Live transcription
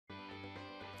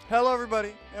Hello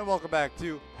everybody, and welcome back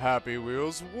to Happy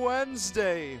Wheels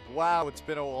Wednesday. Wow, it's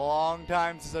been a long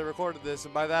time since I recorded this,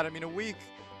 and by that I mean a week,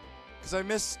 because I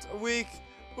missed a week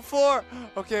before.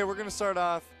 Okay, we're going to start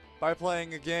off by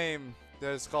playing a game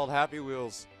that is called Happy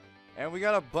Wheels, and we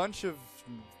got a bunch of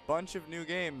new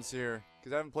games here,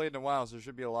 because I haven't played in a while, so there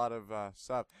should be a lot of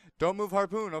stuff. Don't move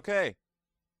Harpoon, okay.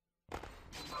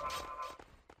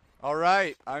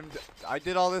 Alright, I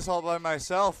did all this all by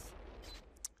myself.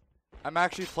 I'm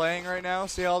actually playing right now.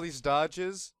 See all these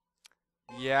dodges?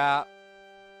 Yeah.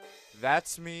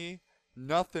 That's me.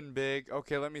 Nothing big.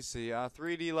 Okay, let me see.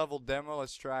 3D level demo.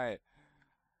 Let's try it.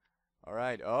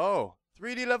 Alright. Oh.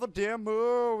 3D level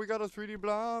demo. We got a 3D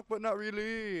block, but not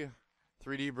really.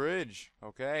 3D bridge.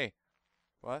 Okay.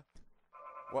 What?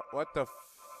 What the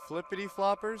flippity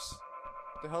floppers?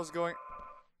 What the hell's going...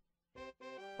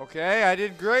 Okay, I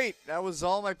did great. That was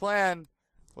all my plan.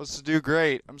 Was to do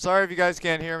great. I'm sorry if you guys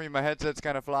can't hear me. My headset's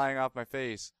kind of flying off my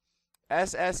face.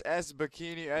 SSS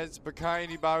Bikini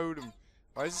Baudum.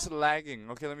 Why is this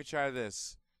lagging? Okay, let me try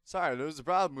this. Sorry, there was a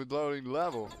problem with loading the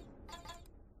level.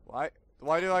 Why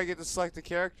do I get to select the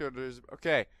character?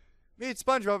 Okay. Meet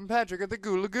SpongeBob and Patrick at the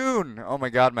Goo Lagoon. Oh my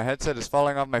god, my headset is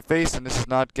falling off my face and this is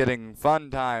not getting fun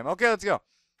time. Okay, let's go.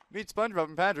 Meet SpongeBob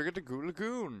and Patrick at the Goo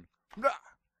Lagoon. Blah.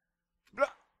 Blah.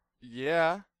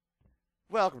 Yeah.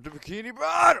 Welcome to Bikini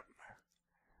Bottom.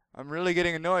 I'm really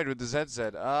getting annoyed with this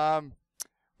headset.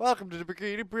 Welcome to the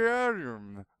Bikini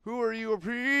Bottom. Who are you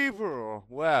people?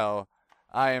 Well,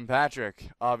 I am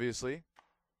Patrick, obviously.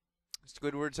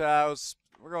 Squidward's house.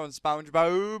 We're going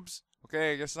SpongeBob's.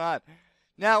 Okay, I guess not.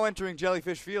 Now entering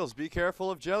Jellyfish Fields. Be careful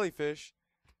of jellyfish.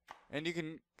 And you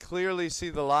can clearly see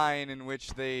the line in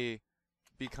which they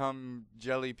become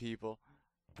jelly people.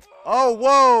 Oh,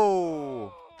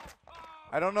 whoa!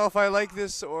 I don't know if I like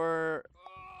this or...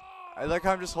 I like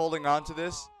how I'm just holding on to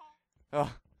this. Oh,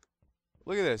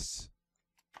 look at this.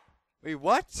 Wait,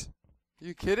 what? Are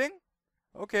you kidding?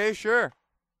 Okay, sure.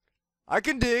 I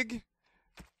can dig.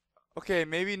 Okay,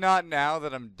 maybe not now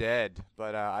that I'm dead,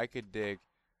 but I could dig.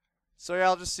 So yeah,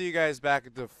 I'll just see you guys back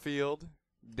at the field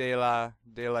de la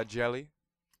jelly.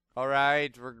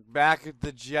 Alright, we're back at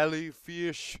the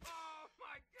jellyfish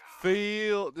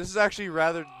field. This is actually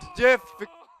rather difficult.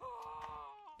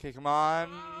 Okay, come on.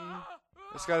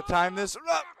 Just gotta time this.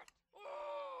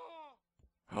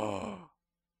 Oh,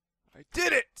 I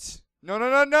did it! No, no,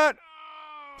 no, no!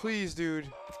 Please,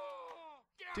 dude.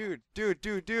 Dude.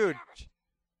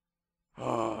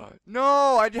 Oh,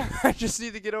 no, I just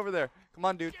need to get over there. Come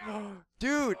on, dude.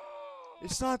 Dude,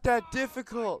 it's not that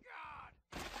difficult.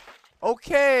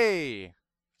 Okay.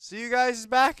 See you guys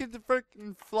back at the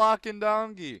frickin' flocking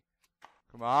donkey.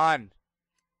 Come on.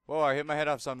 Whoa, I hit my head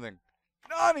off something.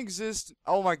 Non-existent.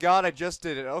 Oh my god, I just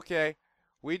did it. Okay.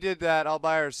 We did that all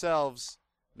by ourselves.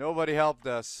 Nobody helped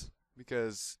us.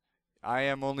 Because I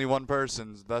am only one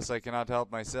person. Thus, I cannot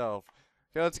help myself.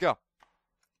 Okay, let's go.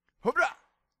 Hoopla!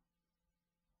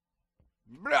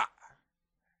 Blah!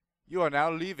 You are now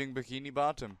leaving Bikini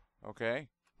Bottom. Okay.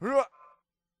 I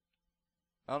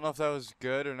don't know if that was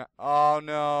good or not. Oh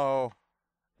no.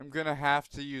 I'm gonna have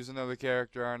to use another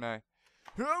character, aren't I?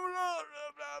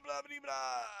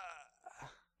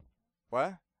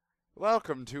 What?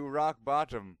 Welcome to Rock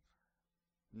Bottom.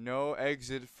 No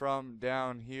exit from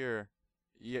down here.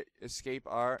 Escape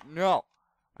R. No!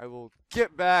 I will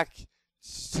get back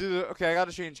to the... Okay, I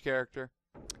gotta change character.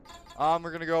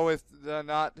 We're gonna go with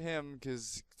not him,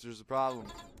 because there's a problem.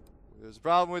 There's a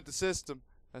problem with the system.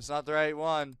 That's not the right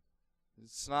one.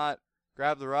 It's not...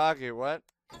 Grab the rocket. What?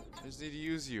 I just need to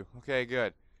use you. Okay,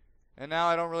 good. And now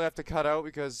I don't really have to cut out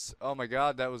because... Oh my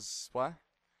god, that was... What?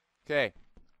 Okay.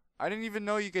 I didn't even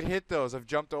know you could hit those. I've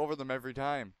jumped over them every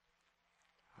time.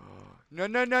 No.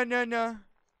 No.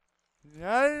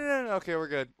 Okay, we're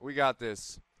good. We got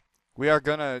this. We are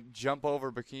gonna jump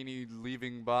over bikini,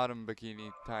 leaving bottom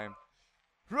bikini time.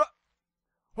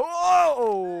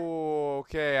 Oh,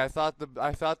 okay. I thought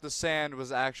the sand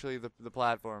was actually the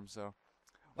platform. So,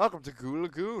 welcome to Goo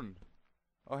Lagoon.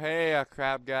 Oh hey,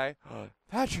 crab guy.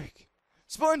 Patrick,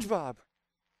 SpongeBob,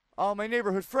 all my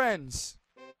neighborhood friends.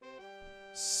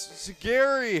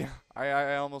 Gary.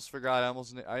 I almost forgot.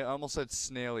 I almost said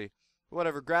Snaily.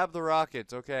 Whatever. Grab the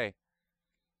rockets. Okay.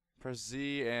 Press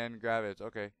Z and grab it.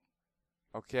 Okay.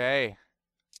 Okay.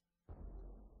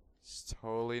 It's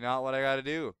totally not what I gotta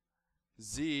do.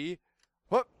 Z.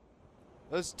 Whoop.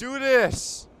 Let's do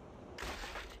this.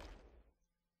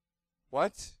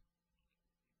 What?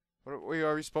 Wait,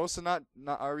 are we supposed to not?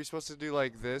 Are we supposed to do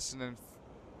like this and then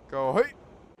go? Hey.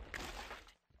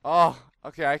 Oh.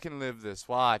 Okay, I can live this.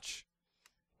 Watch.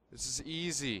 This is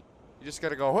easy. You just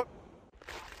gotta go. Whoop.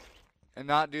 and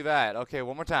not do that. Okay,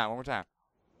 one more time, one more time.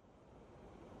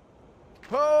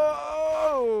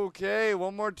 Oh, okay,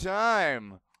 one more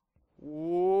time.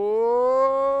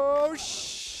 Whoa,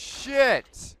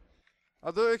 shit.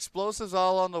 Are there explosives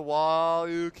all on the wall?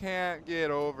 You can't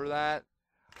get over that.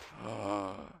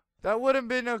 That would have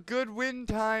been a good win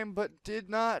time, but did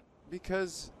not,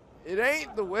 because it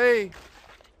ain't the way.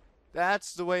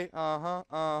 That's the way. Uh-huh,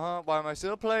 uh-huh. Why am I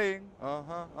still playing?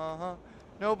 Uh-huh, uh-huh.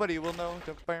 Nobody will know.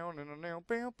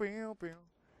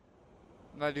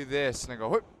 And I do this, and I go,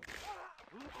 whoop.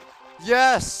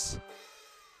 Yes!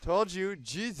 Told you,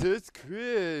 Jesus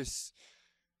Christ.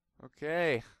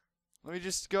 Okay. Let me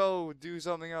just go do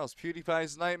something else.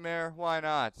 PewDiePie's Nightmare, why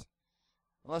not?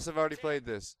 Unless I've already played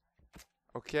this.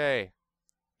 Okay.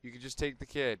 You can just take the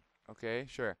kid. Okay,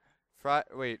 sure.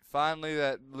 Wait, finally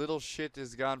that little shit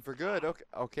is gone for good. Okay,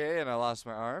 okay, and I lost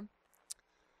my arm.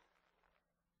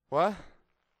 What?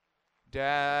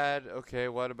 Dad, okay,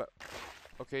 what about...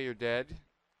 Okay, you're dead.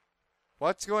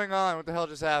 What's going on? What the hell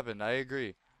just happened? I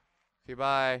agree. Okay,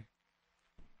 bye.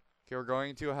 Okay, we're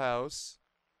going to a house.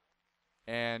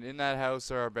 And in that house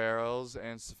there are barrels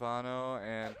and Stefano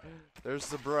and there's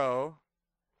the bro.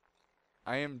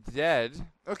 I am dead.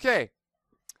 Okay.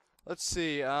 Let's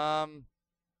see.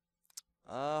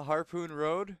 Harpoon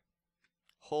Road.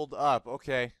 Hold up.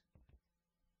 Okay.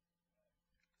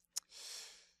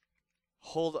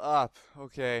 Hold up.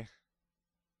 Okay.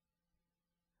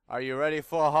 Are you ready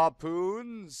for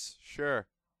harpoons? Sure.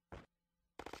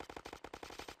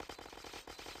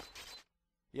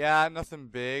 Yeah, nothing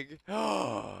big.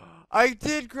 I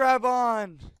did grab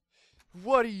on!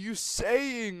 What are you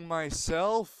saying,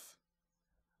 myself?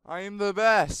 I am the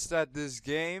best at this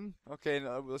game. Okay,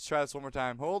 no, let's try this one more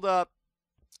time. Hold up.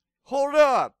 Hold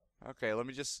up! Okay, let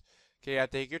me just... Okay, yeah,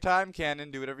 take your time,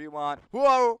 Cannon. Do whatever you want.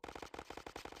 Whoa!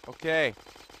 Okay.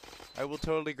 I will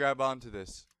totally grab onto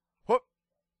this. Whoop!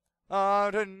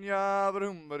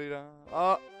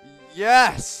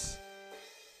 Yes!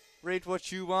 Rate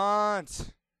what you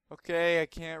want. Okay, I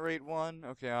can't rate one.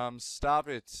 Okay, stop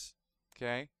it.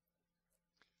 Okay.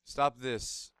 Stop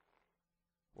this.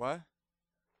 What?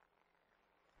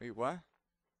 Wait, what?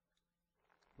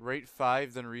 Rate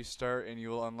 5, then restart, and you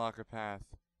will unlock a path.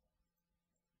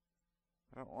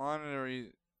 I don't want to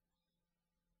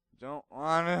Don't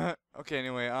wanna... Okay,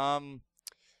 anyway,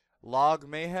 Log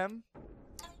Mayhem?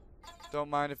 Don't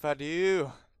mind if I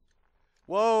do.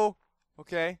 Whoa!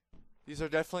 Okay. These are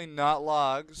definitely not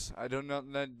logs. I did not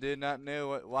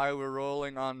know why we're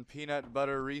rolling on peanut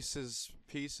butter Reese's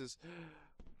Pieces.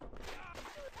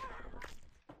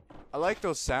 I like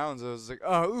those sounds. I was like,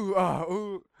 oh, ooh, oh,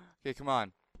 ooh. Okay, come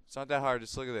on. It's not that hard.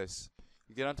 Just look at this.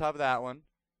 You get on top of that one,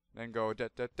 then go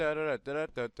hit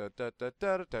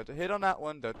on that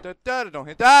one. Don't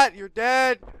hit that. You're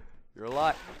dead. You're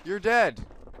alive. You're dead.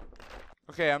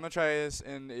 Okay, I'm gonna try this,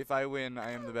 and if I win,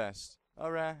 I am the best.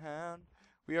 Around.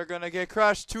 We are gonna get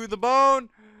crushed to the bone.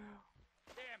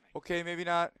 Okay, maybe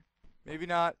not. Maybe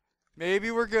not.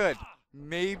 Maybe we're good.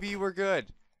 Maybe we're good.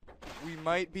 We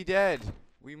might be dead.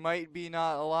 We might be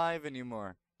not alive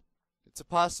anymore. It's a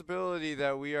possibility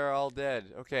that we are all dead.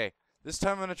 Okay, this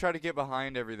time I'm gonna try to get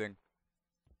behind everything.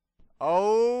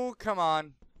 Oh, come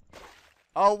on.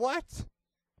 Oh, what?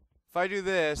 If I do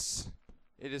this,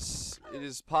 it is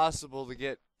possible to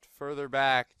get further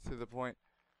back to the point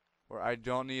where I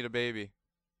don't need a baby.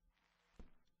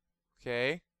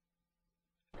 Okay.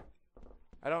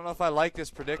 I don't know if I like this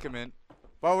predicament.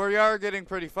 But we are getting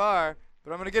pretty far.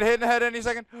 But I'm going to get hit in the head any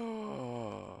second.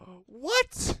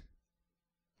 What?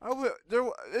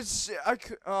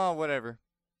 Oh, whatever.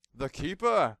 The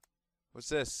Keeper. What's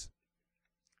this?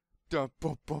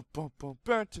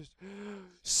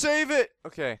 Save it!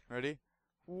 Okay, ready?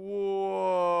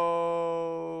 Whoa.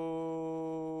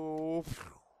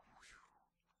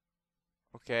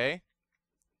 Okay.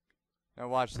 Now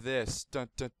watch this. Dun,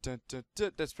 dun, dun, dun,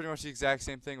 dun. That's pretty much the exact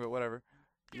same thing, but whatever.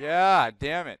 Yeah,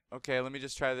 damn it. Okay, let me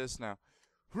just try this now.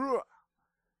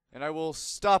 And I will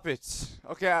stop it.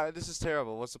 Okay, this is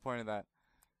terrible. What's the point of that?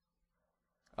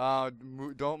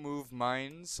 Don't move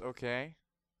mines. Okay.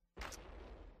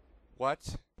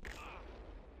 What?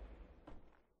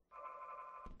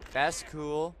 That's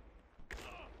cool.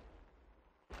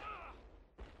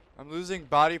 I'm losing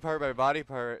body part by body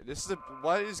part.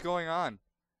 What is going on?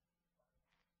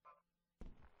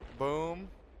 Boom.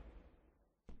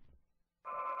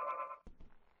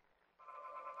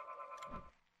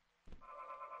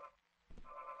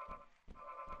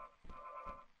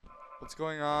 What's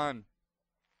going on?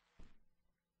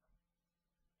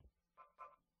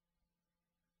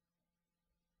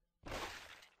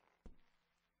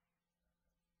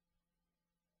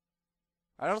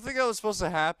 I don't think that was supposed to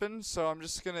happen, so I'm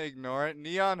just gonna ignore it.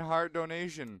 Neon heart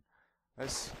donation.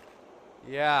 That's,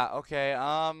 yeah, okay,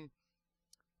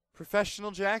 professional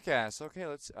jackass. Okay,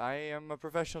 I am a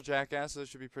professional jackass, so this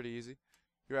should be pretty easy.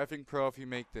 You're effing pro if you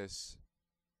make this.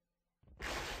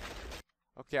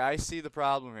 Okay, I see the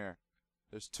problem here.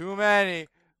 There's too many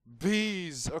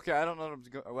bees. Okay, I don't know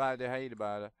what I hate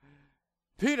about it.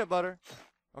 Peanut butter.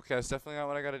 Okay, that's definitely not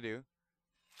what I gotta do.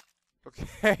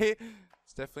 Okay,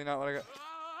 it's definitely not what I got.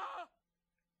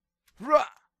 Bruh,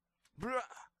 bruh,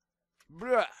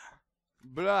 bruh,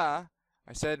 blah.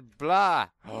 I said blah.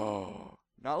 Oh,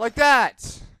 not like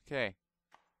that. Okay,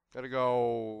 gotta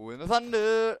go in the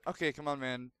thunder. Okay, come on,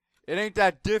 man. It ain't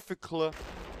that difficult.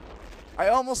 I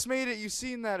almost made it. You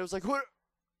seen that? It was like, what?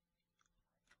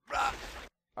 I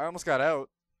almost got out.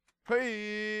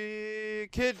 Hey,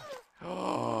 kid.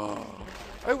 Oh,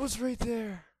 I was right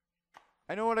there.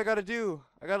 I know what I gotta do.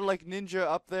 I gotta like ninja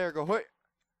up there. Go, hey.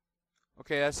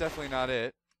 Okay, that's definitely not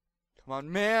it. Come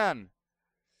on, man.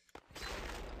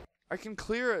 I can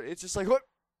clear it. It's just like, what?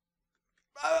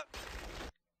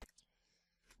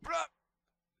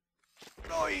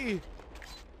 Oi!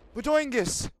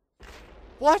 Badoingus!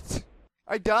 What?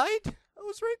 I died? I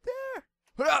was right there.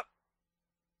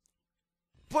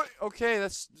 But okay,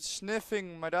 that's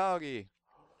sniffing my doggy.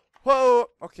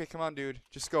 Whoa! Okay, come on, dude.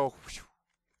 Just go.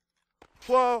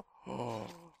 Whoa!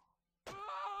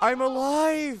 I'm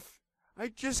alive! I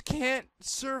just can't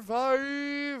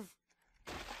survive.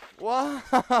 Why?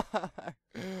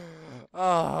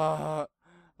 Ah,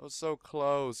 I was so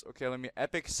close. Okay, let me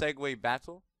epic segue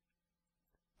battle.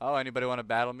 Oh, anybody want to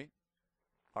battle me?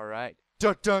 All right.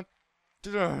 Dun dun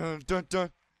dun dun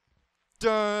dun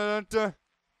dun dun dun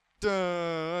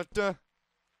dun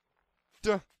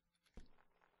dun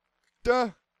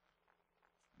dun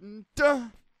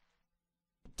dun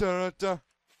dun dun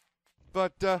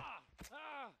but da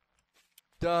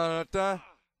da da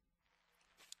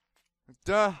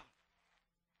da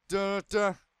da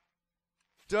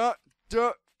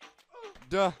da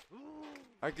da.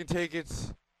 I can take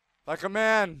it like a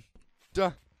man.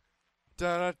 Da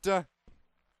da da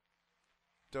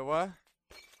da what?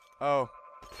 Oh.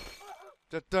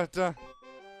 Da da da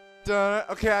da.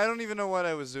 Okay, I don't even know what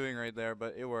I was doing right there,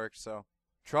 but it worked. So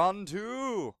Tron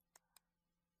 2.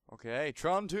 Okay,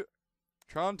 Tron 2.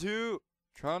 Tron 2.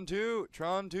 Tron 2,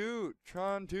 Tron 2,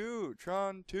 Tron 2,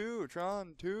 Tron 2,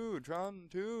 Tron 2, Tron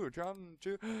 2, Tron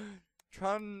 2,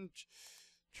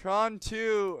 Tron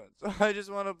 2. I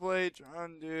just want to play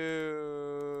Tron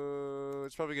 2.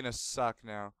 It's probably gonna suck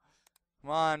now.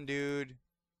 Come on, dude.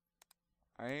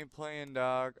 I ain't playing,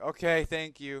 dog. Okay,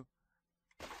 thank you.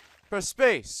 Press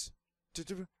space.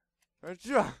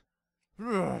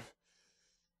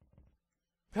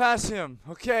 Pass him.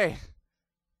 Okay.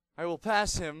 I will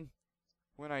pass him.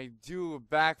 When I do a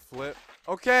backflip.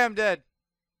 Okay, I'm dead.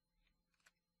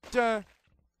 Duh.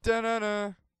 Duh, duh,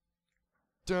 duh.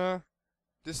 Duh.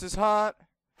 This is hot.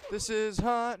 This is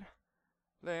hot.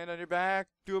 Land on your back.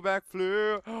 Do a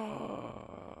backflip.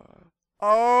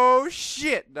 Oh,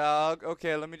 shit, dog.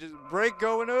 Okay, let me just break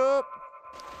going up.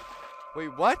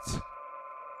 Wait, what?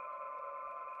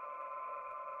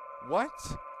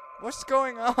 What? What's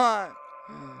going on?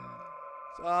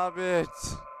 Stop it.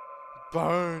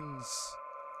 Burns.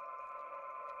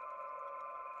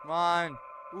 Come on.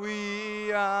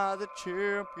 We are the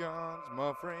champions,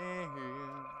 my friend.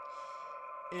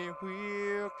 And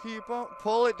we'll keep on.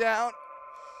 Pull it down.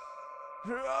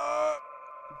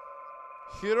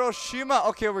 Hiroshima.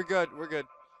 Okay, we're good. We're good.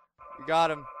 We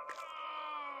got him.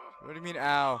 What do you mean,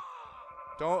 ow?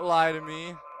 Don't lie to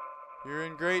me. You're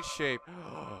in great shape.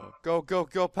 Go, go,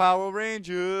 go, Power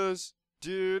Rangers.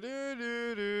 Do, do,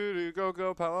 do, do, do. Go,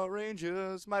 go, Power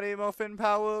Rangers. Mighty Morphin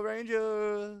Power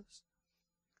Rangers.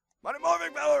 Mighty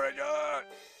Morphin Power Rangers.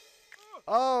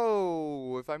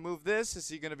 Oh, if I move this, is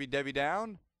he going to be Debbie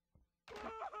down?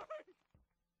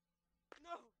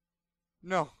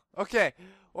 No. Okay,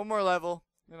 one more level,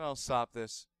 and I'll stop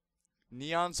this.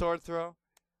 Neon sword throw?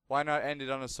 Why not end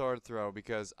it on a sword throw?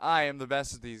 Because I am the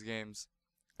best at these games.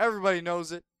 Everybody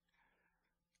knows it.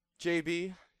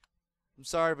 JB, I'm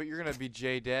sorry, but you're going to be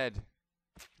J dead.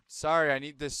 Sorry, I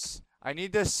need this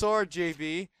sword,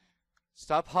 JB.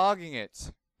 Stop hogging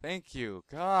it. Thank you.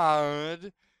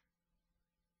 God.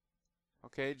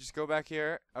 Okay, just go back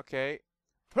here. Okay.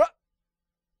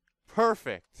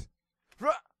 Perfect.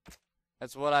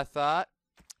 That's what I thought.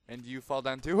 And you fall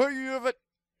down too. You have it.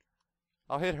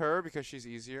 I'll hit her because she's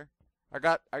easier.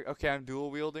 Okay, I'm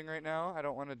dual wielding right now. I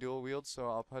don't want to dual wield, so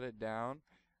I'll put it down.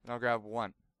 And I'll grab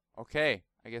one. Okay,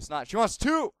 I guess not. She wants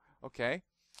two. Okay.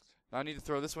 Now I need to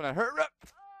throw this one at her.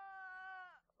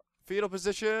 Fetal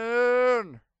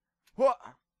position. What?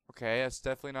 Okay, that's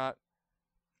definitely not.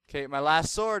 Okay, my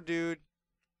last sword, dude.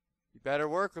 You better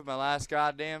work with my last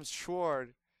goddamn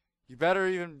sword. You better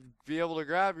even be able to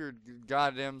grab your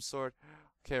goddamn sword.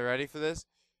 Okay, ready for this?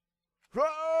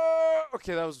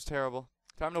 Okay, that was terrible.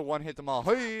 Time to one hit them all.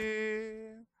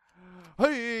 Hey!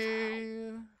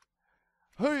 Hey!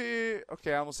 Hey!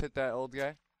 Okay, I almost hit that old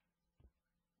guy.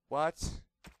 What?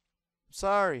 I'm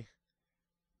sorry.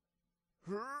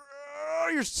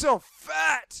 You're so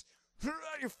fat!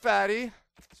 You're fatty.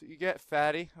 That's what you get,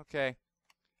 fatty. Okay.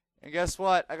 And guess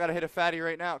what? I gotta hit a fatty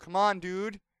right now. Come on,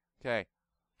 dude. Okay.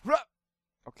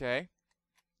 Okay.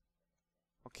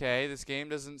 Okay, this game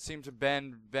doesn't seem to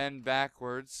bend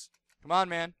backwards. Come on,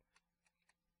 man.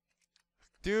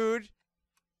 Dude.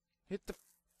 Hit the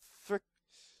frick.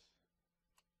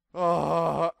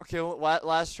 Oh, okay,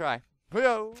 last try.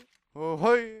 Oh,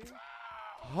 hey.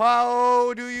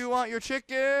 How do you want your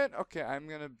chicken? Okay, I'm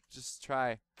gonna just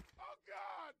try. Oh,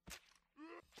 God.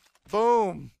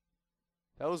 Boom.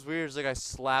 That was weird. It's like I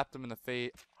slapped him in the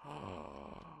face.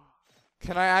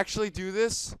 Can I actually do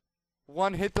this?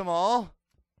 One hit them all?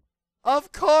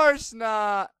 Of course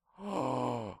not.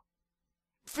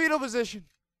 Fetal position.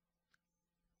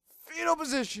 Fetal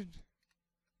position.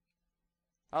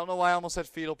 I don't know why I almost said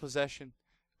fetal possession.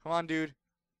 Come on, dude.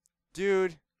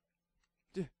 Dude.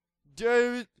 Do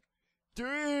it. Do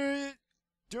it.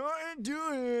 Do it.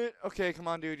 Do it. Okay, come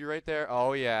on, dude. You're right there.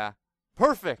 Oh, yeah.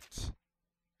 Perfect.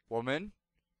 Woman.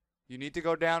 You need to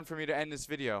go down for me to end this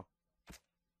video.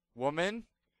 Woman.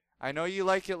 I know you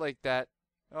like it like that.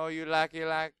 Oh, you like it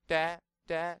like that.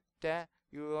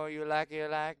 You like it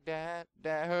like that.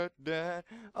 That.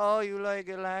 Oh, you like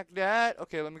it like that.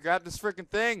 Okay, let me grab this freaking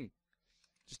thing.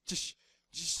 Just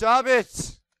stop it.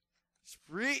 Just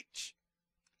reach.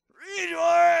 Reach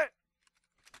for it.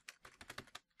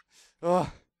 Oh.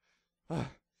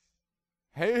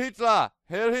 Hail Hitler.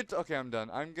 Hail Hitler. Okay, I'm done.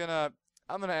 I'm gonna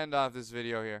end off this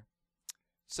video here.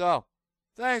 So,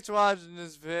 thanks for watching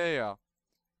this video.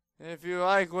 If you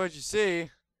like what you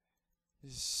see,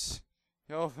 just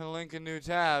open a link, a new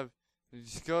tab, and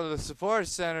just go to the support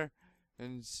center,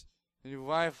 and you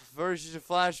buy versions of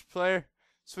Flash Player,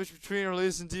 switch between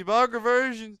release and debugger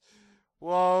versions.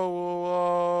 Whoa, whoa,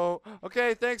 whoa.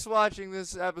 Okay, thanks for watching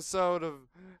this episode of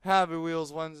Happy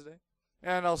Wheels Wednesday,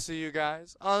 and I'll see you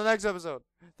guys on the next episode.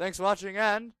 Thanks for watching,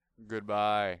 and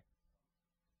goodbye.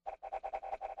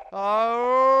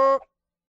 Oh.